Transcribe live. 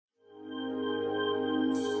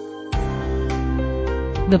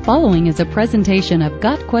The following is a presentation of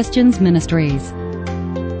Got Questions Ministries.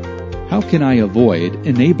 How can I avoid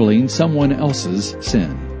enabling someone else's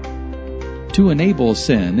sin? To enable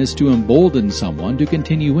sin is to embolden someone to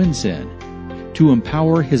continue in sin, to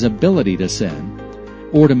empower his ability to sin,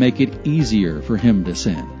 or to make it easier for him to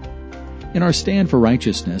sin. In our stand for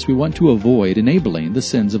righteousness, we want to avoid enabling the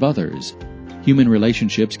sins of others. Human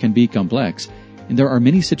relationships can be complex, and there are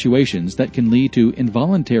many situations that can lead to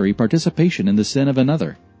involuntary participation in the sin of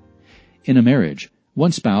another. In a marriage,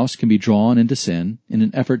 one spouse can be drawn into sin in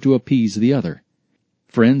an effort to appease the other.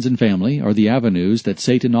 Friends and family are the avenues that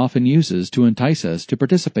Satan often uses to entice us to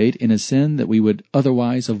participate in a sin that we would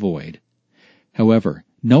otherwise avoid. However,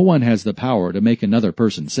 no one has the power to make another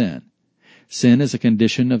person sin. Sin is a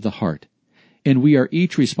condition of the heart, and we are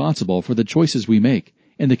each responsible for the choices we make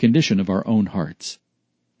and the condition of our own hearts.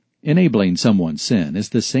 Enabling someone's sin is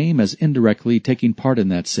the same as indirectly taking part in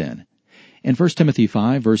that sin. And 1 Timothy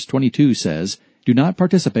 5 verse 22 says, "Do not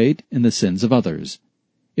participate in the sins of others."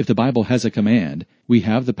 If the Bible has a command, we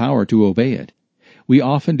have the power to obey it. We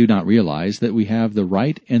often do not realize that we have the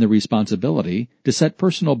right and the responsibility to set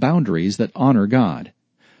personal boundaries that honor God.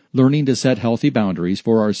 Learning to set healthy boundaries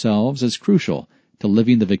for ourselves is crucial to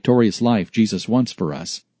living the victorious life Jesus wants for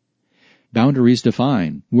us. Boundaries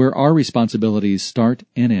define where our responsibilities start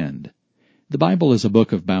and end. The Bible is a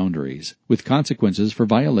book of boundaries, with consequences for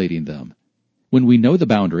violating them. When we know the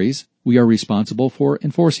boundaries, we are responsible for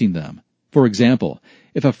enforcing them. For example,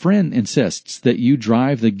 if a friend insists that you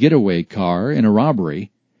drive the getaway car in a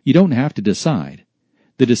robbery, you don't have to decide.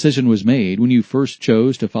 The decision was made when you first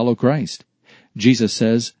chose to follow Christ. Jesus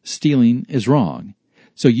says stealing is wrong,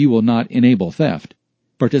 so you will not enable theft.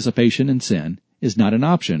 Participation in sin is not an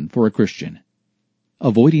option for a Christian.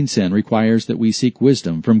 Avoiding sin requires that we seek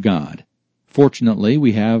wisdom from God. Fortunately,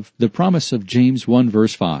 we have the promise of James 1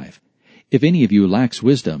 verse 5. If any of you lacks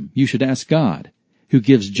wisdom, you should ask God, who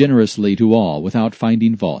gives generously to all without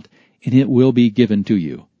finding fault, and it will be given to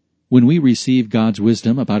you. When we receive God's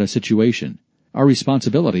wisdom about a situation, our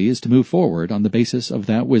responsibility is to move forward on the basis of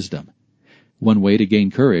that wisdom. One way to gain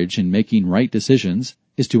courage in making right decisions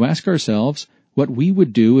is to ask ourselves what we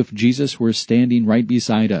would do if Jesus were standing right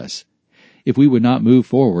beside us. If we would not move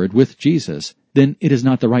forward with Jesus, then it is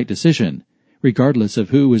not the right decision, regardless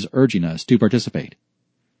of who is urging us to participate.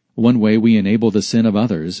 One way we enable the sin of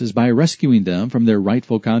others is by rescuing them from their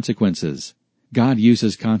rightful consequences. God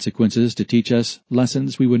uses consequences to teach us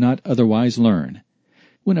lessons we would not otherwise learn.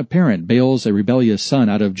 When a parent bails a rebellious son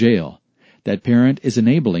out of jail, that parent is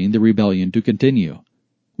enabling the rebellion to continue.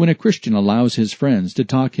 When a Christian allows his friends to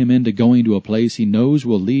talk him into going to a place he knows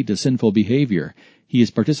will lead to sinful behavior, he is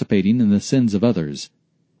participating in the sins of others.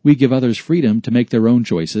 We give others freedom to make their own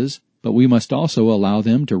choices, but we must also allow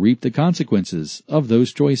them to reap the consequences of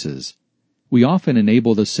those choices. We often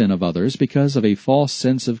enable the sin of others because of a false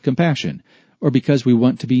sense of compassion, or because we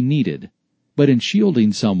want to be needed. But in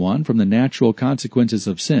shielding someone from the natural consequences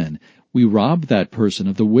of sin, we rob that person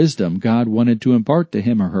of the wisdom God wanted to impart to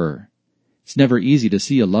him or her. It's never easy to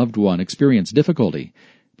see a loved one experience difficulty,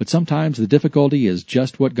 but sometimes the difficulty is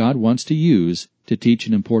just what God wants to use to teach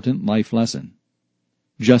an important life lesson.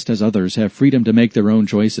 Just as others have freedom to make their own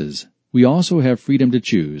choices, we also have freedom to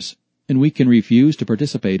choose, and we can refuse to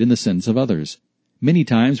participate in the sins of others. Many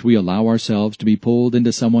times we allow ourselves to be pulled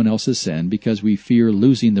into someone else's sin because we fear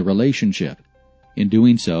losing the relationship. In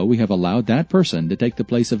doing so, we have allowed that person to take the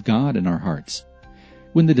place of God in our hearts.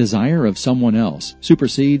 When the desire of someone else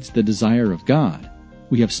supersedes the desire of God,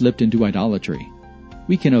 we have slipped into idolatry.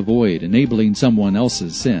 We can avoid enabling someone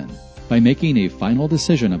else's sin by making a final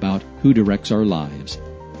decision about who directs our lives.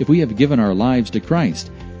 If we have given our lives to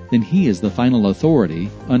Christ, then He is the final authority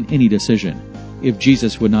on any decision. If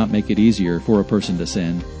Jesus would not make it easier for a person to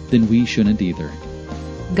sin, then we shouldn't either.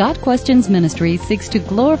 Got Questions Ministry seeks to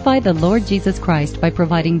glorify the Lord Jesus Christ by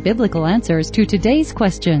providing biblical answers to today's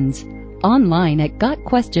questions. Online at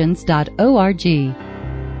GotQuestions.org.